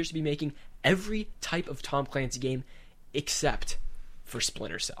Ubisoft appears to be making every type of Tom Clancy game except for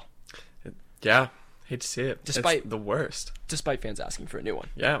Splinter Cell. Yeah. Hate to see it. Despite it's the worst. Despite fans asking for a new one.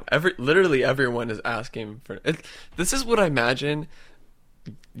 Yeah, literally everyone is asking for it. This is what I imagine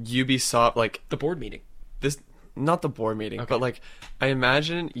Ubisoft, like the board meeting. Not the board meeting, okay. But like I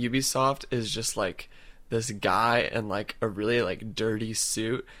imagine Ubisoft is just like this guy in like a really like dirty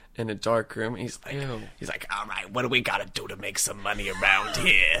suit in a dark room. He's like, all right, what do we gotta do to make some money around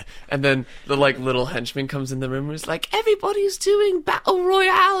here? And then the like little henchman comes in the room and is like, everybody's doing battle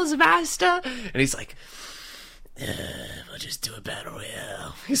royales, master. And he's like, we'll just do a battle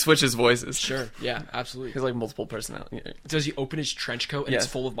royale. He switches voices. Sure, yeah, absolutely. He's like multiple personalities. Does he open his trench coat and it's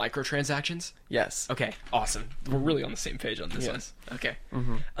full of microtransactions? Yes. Okay, awesome. We're really on the same page on this one. Okay.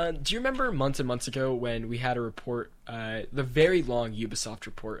 Mm-hmm. Do you remember months and months ago when we had a report, the very long Ubisoft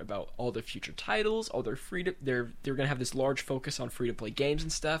report about all the future titles, all their they're going to have this large focus on free-to-play games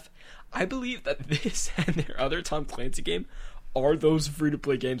and stuff? I believe that this and their other Tom Clancy game are those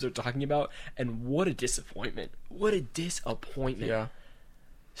free-to-play games they're talking about, and what a disappointment. What a disappointment. Yeah.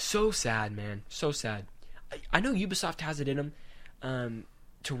 So sad, man. So sad. I know Ubisoft has it in them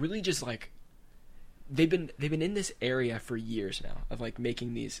to really just, like... They've been in this area for years now of, like,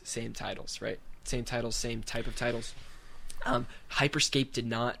 making these same titles, right? Same titles, same type of titles. Hyperscape did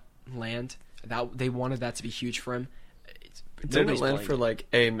not land. They wanted that to be huge for him. Didn't land for, like,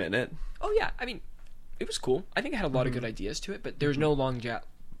 a minute. Oh, yeah. I mean... It was cool. I think it had a lot of good ideas to it, but there's no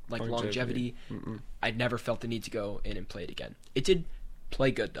longevity. I never felt the need to go in and play it again. It did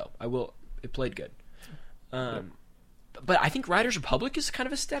play good, though. It played good. But I think Riders Republic is kind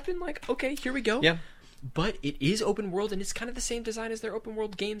of a step in, like, okay, here we go. Yeah. But it is open world, and it's kind of the same design as their open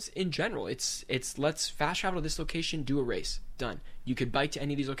world games in general. It's let's fast travel to this location, do a race. Done. You could bike to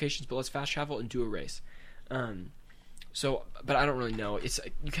any of these locations, but let's fast travel and do a race. So, but I don't really know.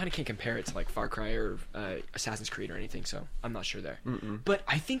 You kind of can't compare it to like Far Cry or Assassin's Creed or anything. So I'm not sure there. But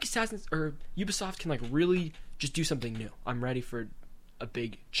I think Ubisoft can like really just do something new. I'm ready for a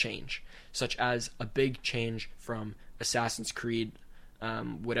big change, such as a big change from Assassin's Creed,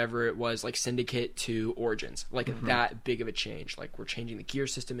 whatever it was, like Syndicate to Origins, like that big of a change. Like we're changing the gear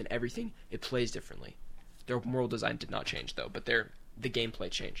system and everything. It plays differently. Their world design did not change though, but the gameplay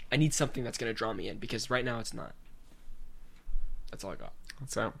changed. I need something that's going to draw me in because right now it's not. That's all I got.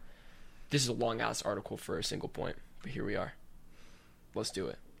 What's up? This is a long-ass article for a single point, but here we are. Let's do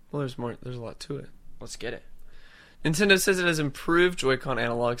it. Well, there's more. There's a lot to it. Let's get it. Nintendo says it has improved Joy-Con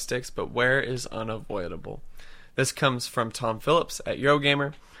analog sticks, but wear is unavoidable. This comes from Tom Phillips at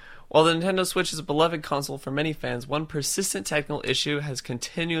Eurogamer. While the Nintendo Switch is a beloved console for many fans, one persistent technical issue has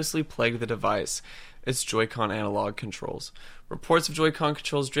continuously plagued the device: its Joy-Con analog controls. Reports of Joy-Con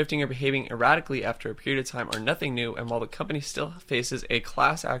controls drifting or behaving erratically after a period of time are nothing new, and while the company still faces a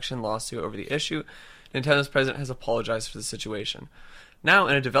class action lawsuit over the issue, Nintendo's president has apologized for the situation. Now,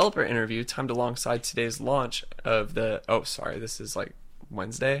 in a developer interview timed alongside today's launch of the... Oh, sorry, this is like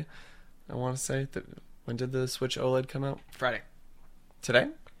Wednesday, I want to say. When did the Switch OLED come out? Friday. Today?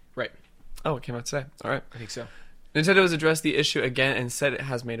 Right. Oh, it came out today. All right. I think so. Nintendo has addressed the issue again and said it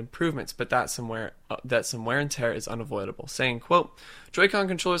has made improvements, but that some wear and tear is unavoidable, saying, quote, Joy-Con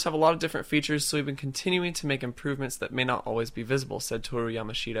controllers have a lot of different features, so we've been continuing to make improvements that may not always be visible, said Toru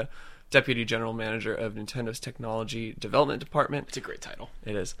Yamashita, Deputy General Manager of Nintendo's Technology Development Department. It's a great title.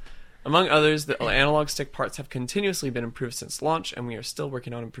 It is. Among others, the analog stick parts have continuously been improved since launch, and we are still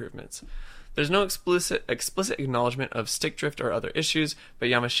working on improvements. There's no explicit acknowledgement of stick drift or other issues, but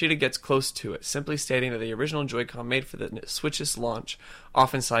Yamashita gets close to it, simply stating that the original Joy-Con made for the Switch's launch,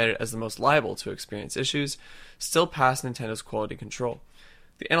 often cited as the most liable to experience issues, still pass Nintendo's quality control.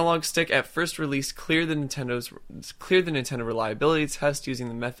 The analog stick at first release cleared the Nintendo reliability test using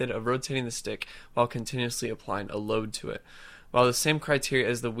the method of rotating the stick while continuously applying a load to it, while the same criteria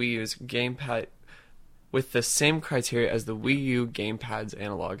as the Wii U's gamepad, with the same criteria as the Wii U gamepad's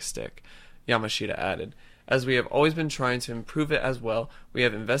analog stick. Yamashita added, as we have always been trying to improve it as well, we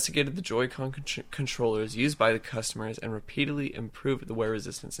have investigated the Joy-Con controllers used by the customers and repeatedly improved the wear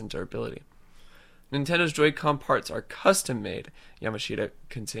resistance and durability. Nintendo's Joy-Con parts are custom made, Yamashita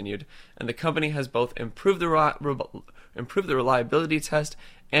continued, and the company has both improved the reliability test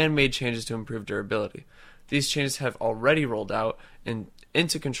and made changes to improve durability. These changes have already rolled out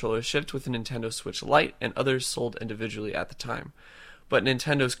into controllers shipped with the Nintendo Switch Lite and others sold individually at the time. But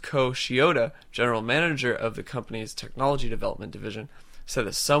Nintendo's Ko Shioda, general manager of the company's technology development division, said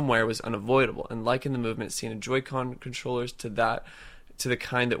that some wear was unavoidable and likened the movement seen in Joy-Con controllers to the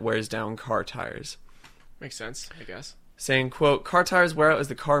kind that wears down car tires. Makes sense, I guess. Saying, quote, car tires wear out as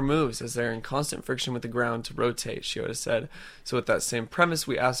the car moves, as they're in constant friction with the ground to rotate, Shioda said. So with that same premise,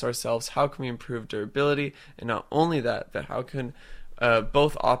 we asked ourselves, how can we improve durability? And not only that, but how can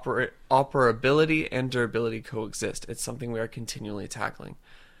both operability and durability coexist? It's something we are continually tackling.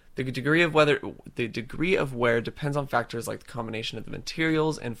 The degree of wear depends on factors like the combination of the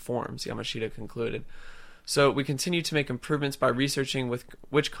materials and forms, Yamashita concluded. So we continue to make improvements by researching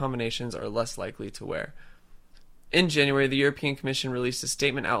which combinations are less likely to wear. In January, the European Commission released a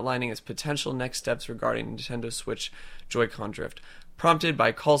statement outlining its potential next steps regarding Nintendo Switch Joy-Con drift, prompted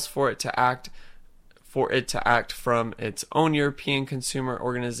by calls for it to act from its own European consumer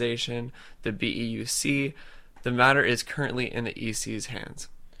organization, the BEUC, The matter is currently in the EC's hands.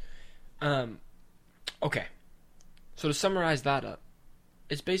 Okay. So to summarize that up,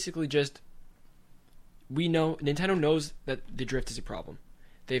 it's basically just Nintendo knows that the drift is a problem.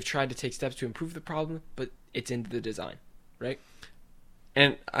 They've tried to take steps to improve the problem, but it's in the design, right?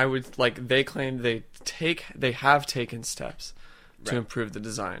 And they claim they have taken steps to improve the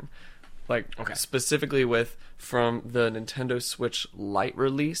design. Specifically from the Nintendo Switch Lite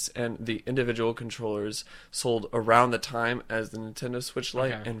release and the individual controllers sold around the time as the Nintendo Switch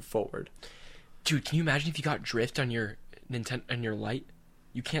Lite and forward. Dude, can you imagine if you got drift on your Lite?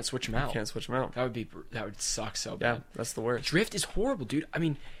 You can't switch them out. That would suck so bad. Yeah, that's the worst. Drift is horrible, dude. I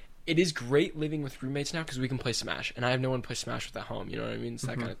mean, it is great living with roommates now because we can play Smash, and I have no one to play Smash with at home. You know what I mean? It's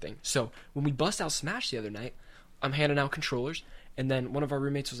that kind of thing. So when we bust out Smash the other night, I'm handing out controllers, and then one of our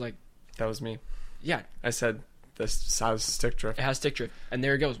roommates was like, "That was me." Yeah, I said this has stick drift. It has stick drift, and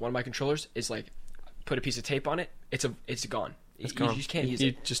there it goes. One of my controllers is like, put a piece of tape on it. It's gone. It's gone. You just can't use it.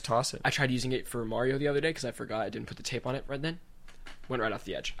 You just toss it. I tried using it for Mario the other day because I forgot I didn't put the tape on it right then. Went right off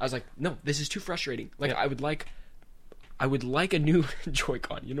the edge. I was like, no, this is too frustrating. I would like a new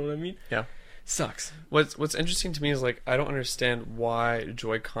Joy-Con. You know what I mean? Yeah. Sucks. What's interesting to me is I don't understand why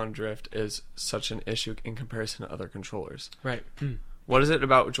Joy-Con drift is such an issue in comparison to other controllers. Right. What is it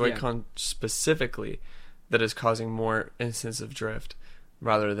about Joy-Con specifically that is causing more instances of drift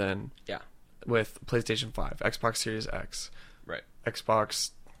rather than with PlayStation 5, Xbox Series X, right,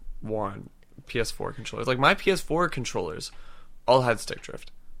 Xbox One, PS4 controllers? My PS4 controllers all had stick drift.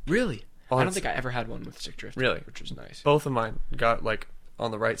 Really? I don't think I ever had one with stick drift. Really? Which was nice. Both of mine got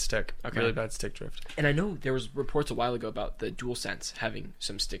on the right stick. Really bad stick drift. And I know there was reports a while ago about the DualSense having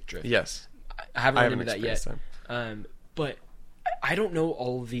some stick drift. Yes. I haven't run into that yet. But I don't know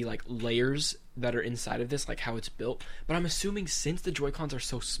all of the layers that are inside of this, how it's built. But I'm assuming since the Joy-Cons are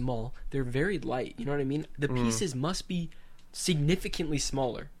so small, they're very light. You know what I mean? The pieces must be significantly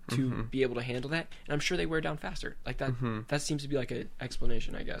smaller to be able to handle that, and I'm sure they wear down faster. That seems to be an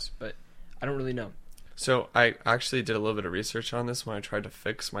explanation, I guess, but I don't really know. So I actually did a little bit of research on this when I tried to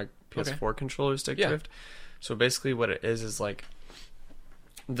fix my PS4 controller stick drift. So basically what it is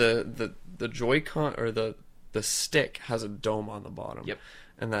the Joy-Con or the stick has a dome on the bottom. Yep.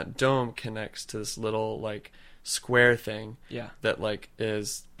 And that dome connects to this little square thing that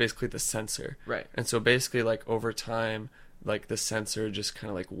is basically the sensor. Right. And so basically over time the sensor just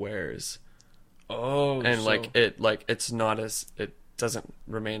kind of wears. Oh. And it's not as, it doesn't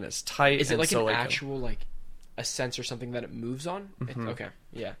remain as tight. Is it an actual a sensor, something that it moves on? Okay.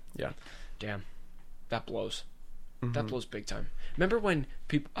 Yeah. Yeah. Damn. That blows. That blows big time. Remember when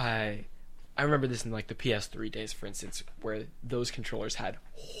people I remember this in the PS3 days, for instance, where those controllers had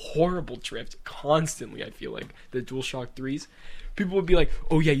horrible drift constantly. I feel the DualShock 3s, people would be like,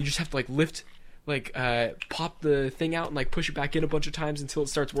 "Oh yeah, you just have to lift, pop the thing out and push it back in a bunch of times until it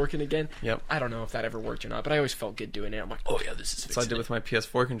starts working again." Yep. I don't know if that ever worked or not, but I always felt good doing it. I'm like, "Oh yeah, this is." That's what I did with my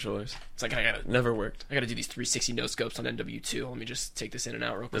PS4 controllers. It's I never worked. I gotta do these 360 no scopes on NW2. Let me just take this in and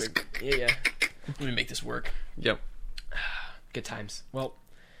out real quick. Yeah. Let me make this work. Yep. Good times. Well,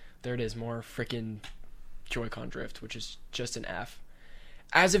 there it is, more freaking Joy-Con drift, which is just an F.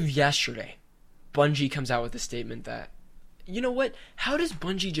 As of yesterday, Bungie comes out with a statement that, you know what? How does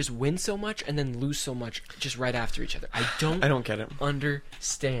Bungie just win so much and then lose so much just right after each other? I don't get it.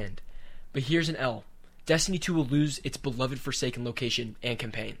 Understand. But here's an L. Destiny 2 will lose its beloved Forsaken location and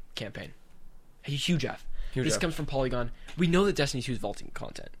campaign. A huge F. This comes from Polygon. We know that Destiny 2 is vaulting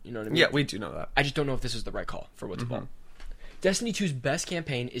content. You know what I mean? Yeah, we do know that. I just don't know if this is the right call for what to vault. Destiny 2's best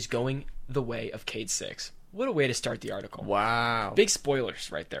campaign is going the way of Cade 6. What a way to start the article. Wow. Big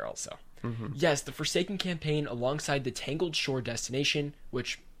spoilers right there also. Yes, the Forsaken campaign alongside the Tangled Shore destination,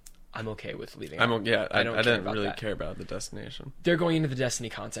 which I'm okay with leaving out. I didn't really care about the destination. They're going into the Destiny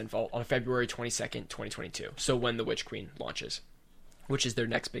content vault on February 22nd, 2022. So when the Witch Queen launches, which is their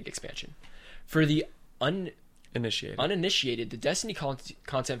next big expansion. For the uninitiated, the Destiny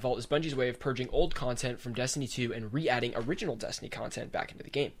content vault is Bungie's way of purging old content from Destiny 2 and re-adding original Destiny content back into the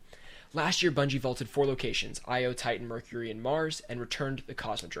game. Last year, Bungie vaulted 4 locations, Io, Titan, Mercury, and Mars, and returned the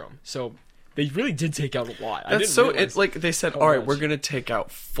Cosmodrome. So they really did take out a lot. It's they said, all right, we're going to take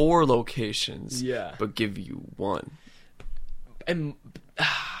out 4 locations, but give you 1. And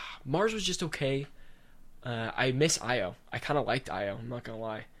Mars was just okay. I miss Io. I kind of liked Io, I'm not going to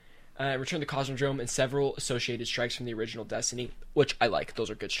lie. Returned the Cosmodrome and several associated strikes from the original Destiny, which I like. Those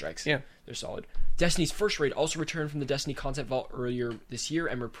are good strikes. Yeah. They're solid. Destiny's first raid also returned from the Destiny content vault earlier this year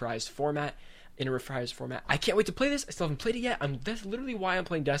in a reprised format. I can't wait to play this. I still haven't played it yet. That's literally why I'm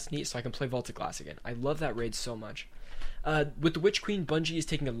playing Destiny, so I can play Vaulted Glass again. I love that raid so much. With the Witch Queen, Bungie is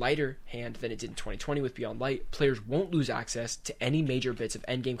taking a lighter hand than it did in 2020 with Beyond Light. Players won't lose access to any major bits of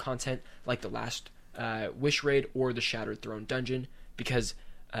endgame content like the last Wish Raid or the Shattered Throne dungeon, because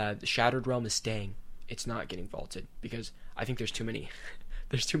the Shattered Realm is staying. It's not getting vaulted, because I think there's too many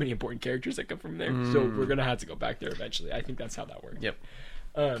important characters that come from there. So we're going to have to go back there eventually. I think that's how that works. Yep.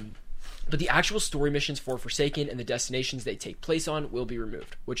 But the actual story missions for Forsaken and the destinations they take place on will be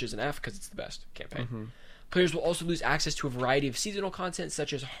removed, which is an F because it's the best campaign. Players will also lose access to a variety of seasonal content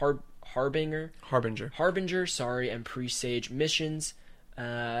such as Harbinger, and Presage missions.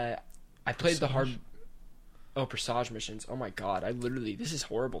 I played Presage missions. Oh my god, this is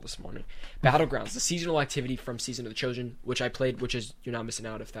horrible this morning. Battlegrounds, the seasonal activity from Season of the Chosen, which I played, which is, you're not missing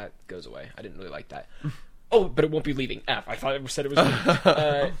out if that goes away. I didn't really like that. Oh, but it won't be leaving. F. I thought it said it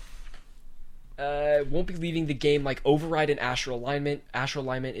was won't be leaving the game like Override and Astral Alignment. Astral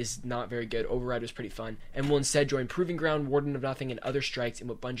Alignment is not very good. Override was pretty fun. And will instead join Proving Ground, Warden of Nothing, and other strikes in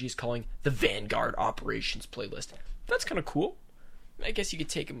what Bungie is calling the Vanguard Operations playlist. That's kind of cool. I guess you could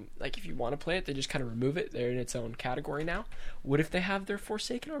take them, like, if you want to play it, they just kind of remove it. They're in its own category now. What if they have their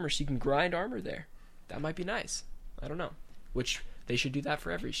Forsaken armor so you can grind armor there? That might be nice. I don't know. Which, they should do that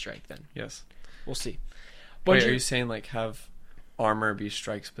for every strike then. Yes. We'll see. Wait, are you saying, like, have armor be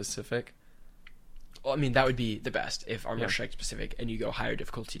strike specific? Well, I mean, that would be the best if armor strike specific and you go higher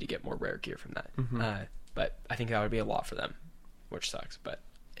difficulty to get more rare gear from that. But I think that would be a lot for them, which sucks, but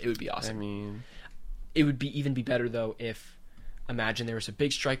it would be awesome. I mean, it would even be better, though, if, imagine there was a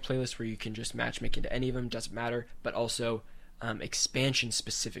big strike playlist where you can just matchmake into any of them, doesn't matter, but also expansion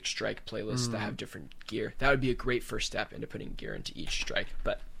specific strike playlists that have different gear. That would be a great first step into putting gear into each strike,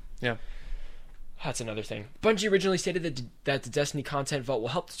 but yeah. That's another thing. Bungie originally stated that the Destiny content vault will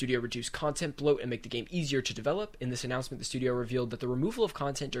help the studio reduce content bloat and make the game easier to develop. In this announcement, the studio revealed that the removal of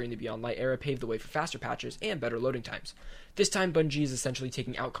content during the Beyond Light era paved the way for faster patches and better loading times. This time, Bungie is essentially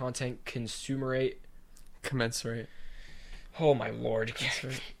taking out content commensurate. Oh my lord.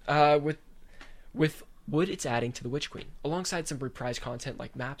 With wood it's adding to the Witch Queen, alongside some reprised content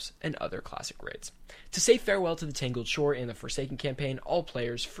like maps and other classic raids. To say farewell to the Tangled Shore and the Forsaken campaign, all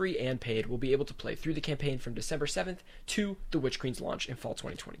players, free and paid, will be able to play through the campaign from December 7th to the Witch Queen's launch in fall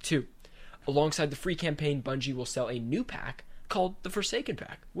 2022. Alongside the free campaign, Bungie will sell a new pack called the Forsaken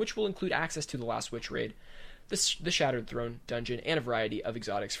Pack, which will include access to the Last Witch Raid, the Shattered Throne dungeon, and a variety of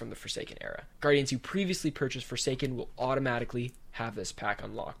exotics from the Forsaken era. Guardians who previously purchased Forsaken will automatically have this pack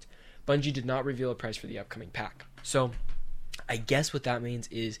unlocked. Bungie did not reveal a price for the upcoming pack. So, I guess what that means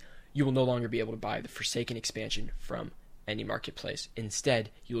is you will no longer be able to buy the Forsaken expansion from any marketplace. Instead,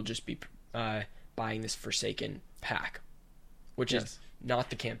 you will just be buying this Forsaken pack, which is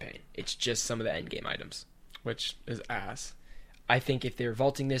not the campaign. It's just some of the endgame items. Which is ass. I think if they're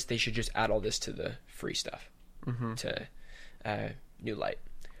vaulting this, they should just add all this to the free stuff. To New Light.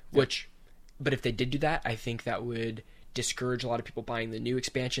 But if they did do that, I think that would discourage a lot of people buying the new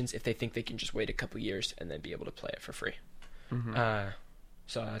expansions if they think they can just wait a couple years and then be able to play it for free.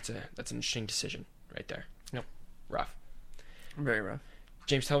 So that's an interesting decision right there. Yep. Rough. Very rough.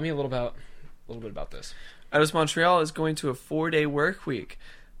 James, tell me a little bit about this. Eidos Montreal is going to a 4-day work week.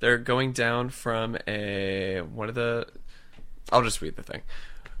 They're going down from I'll just read the thing.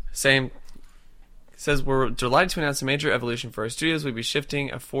 Says, we're delighted to announce a major evolution for our studios. We'll be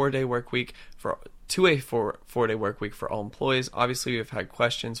shifting a 4-day work week to a 4-day work week for all employees. Obviously, we've had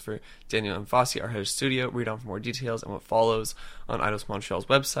questions for Daniel and Fossey, our head of studio. Read on for more details and what follows on Eidos Montreal's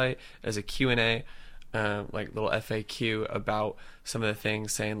website as a Q&A, like little FAQ about some of the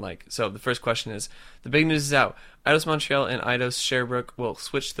things, saying like, so the first question is, the big news is out. Eidos Montreal and Eidos Sherbrooke will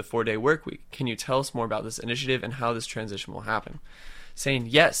switch to the 4-day work week. Can you tell us more about this initiative and how this transition will happen? Saying,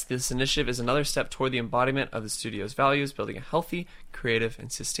 yes, this initiative is another step toward the embodiment of the studio's values, building a healthy, creative, and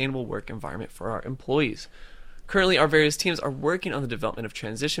sustainable work environment for our employees. Currently, our various teams are working on the development of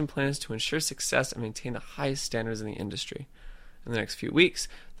transition plans to ensure success and maintain the highest standards in the industry. In the next few weeks,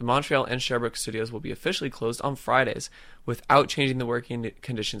 the Montreal and Sherbrooke studios will be officially closed on Fridays, without changing the working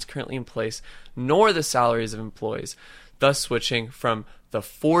conditions currently in place, nor the salaries of employees, thus switching from the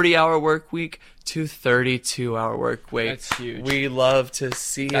 40-hour work week to 32-hour work week. That's huge. We love to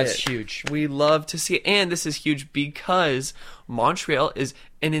see it. That's huge. We love to see it. And this is huge because Montreal is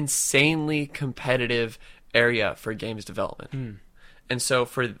an insanely competitive area for games development. And so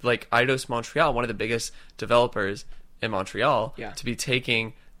for like Eidos Montreal, one of the biggest developers in Montreal, to be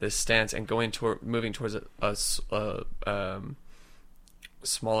taking this stance and moving towards a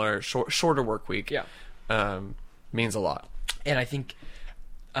smaller, shorter work week means a lot. And I think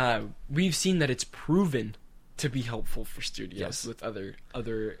we've seen that it's proven to be helpful for studios with other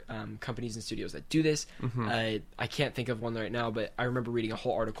companies and studios that do this. I can't think of one right now, but I remember reading a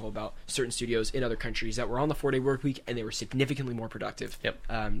whole article about certain studios in other countries that were on the 4-day work week, and they were significantly more productive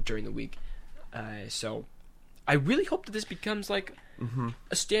during the week. So I really hope that this becomes like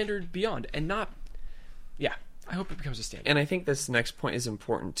a standard beyond, and not, I hope it becomes a standard. And I think this next point is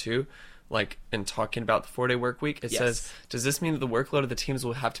important too. Like, in talking about the 4-day work week, it says, does this mean that the workload of the teams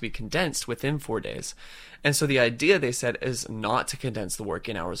will have to be condensed within 4 days? And so the idea, they said, is not to condense the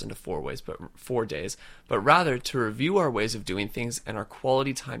working hours into 4 days, but rather to review our ways of doing things and our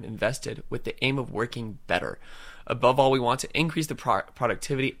quality time invested with the aim of working better. Above all, we want to increase the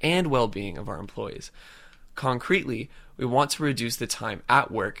productivity and well-being of our employees. Concretely, we want to reduce the time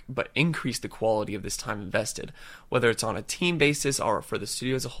at work, but increase the quality of this time invested, whether it's on a team basis or for the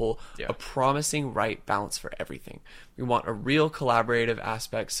studio as a whole, a promising right balance for everything. We want a real collaborative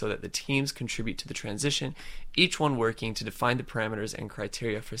aspect so that the teams contribute to the transition, each one working to define the parameters and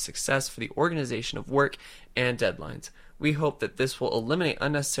criteria for success for the organization of work and deadlines. We hope that this will eliminate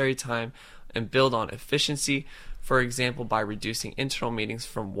unnecessary time and build on efficiency, for example, by reducing internal meetings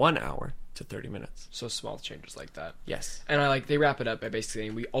from 1 hour to 30 minutes. So small changes like that. Yes. And they wrap it up by basically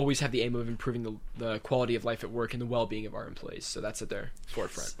saying we always have the aim of improving the quality of life at work and the well-being of our employees. So that's at their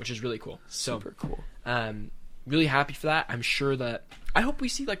forefront, which is really cool. Super cool. Really happy for that. I'm sure that I hope we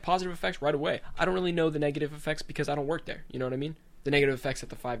see like positive effects right away. I don't really know the negative effects because I don't work there. You know what I mean? The negative effects that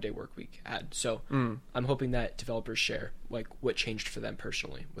the 5-day work week had. So I'm hoping that developers share like what changed for them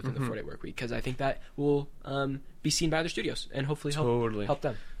personally within the 4-day work week, because I think that will be seen by other studios and hopefully help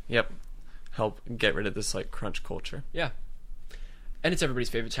them. Yep. Help get rid of this like crunch culture. Yeah. And it's everybody's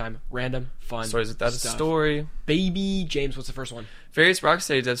favorite time. Random, fun stories without stuff. A story. Baby James, what's the first one? Various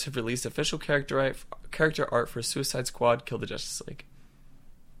Rocksteady devs have released official character art for Suicide Squad Kill the Justice League.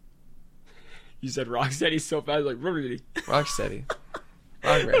 You said Rocksteady so fast, like Rocksteady. Rocksteady.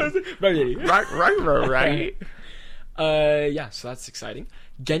 Right. So that's exciting.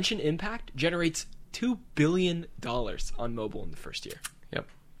 Genshin Impact generates $2 billion on mobile in the first year. Yep.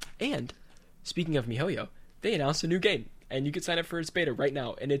 And speaking of MiHoYo, they announced a new game, and you can sign up for its beta right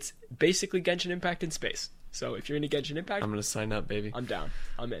now, and it's basically Genshin Impact in space. So if you're into Genshin Impact, I'm gonna sign up, baby. I'm down.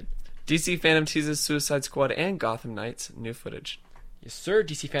 I'm in. DC Fandom teases Suicide Squad and Gotham Knights new footage. Yes, sir.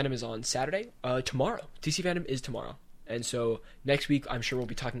 DC Fandom is on Saturday. Tomorrow. DC Fandom is tomorrow. And so next week, I'm sure we'll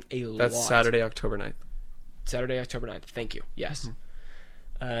be talking a lot. That's Saturday, October 9th. Saturday, October 9th. Thank you. Yes.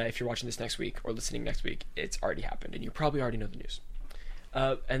 If you're watching this next week or listening next week, it's already happened, and you probably already know the news.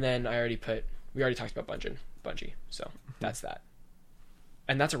 And then we already talked about Bungie. So that's that.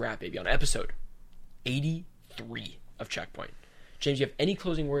 And that's a wrap, baby, on episode 83 of Checkpoint. James, you have any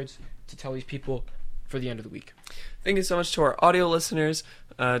closing words to tell these people for the end of the week? Thank you so much to our audio listeners.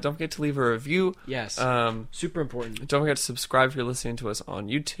 Don't forget to leave a review. Yes. Super important. Don't forget to subscribe if you're listening to us on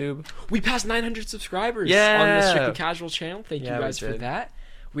YouTube. We passed 900 subscribers on the Strictly Casual channel. Thank you guys for that.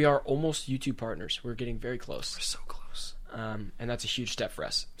 We are almost YouTube partners. We're getting very close. We're so close. And that's a huge step for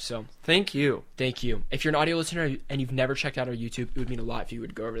us. So thank you. Thank you. If you're an audio listener and you've never checked out our YouTube, it would mean a lot if you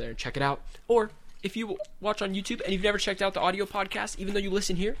would go over there and check it out. Or if you watch on YouTube and you've never checked out the audio podcast, even though you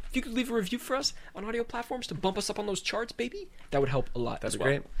listen here, if you could leave a review for us on audio platforms to bump us up on those charts, baby, that would help a lot. That's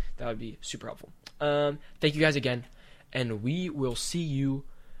great. That would be super helpful. Thank you guys again, and we will see you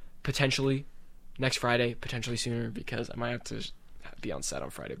potentially next Friday, potentially sooner, because I might have to be on set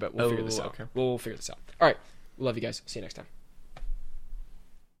on Friday, but we'll figure this out. Okay. We'll figure this out. All right. Love you guys. See you next time.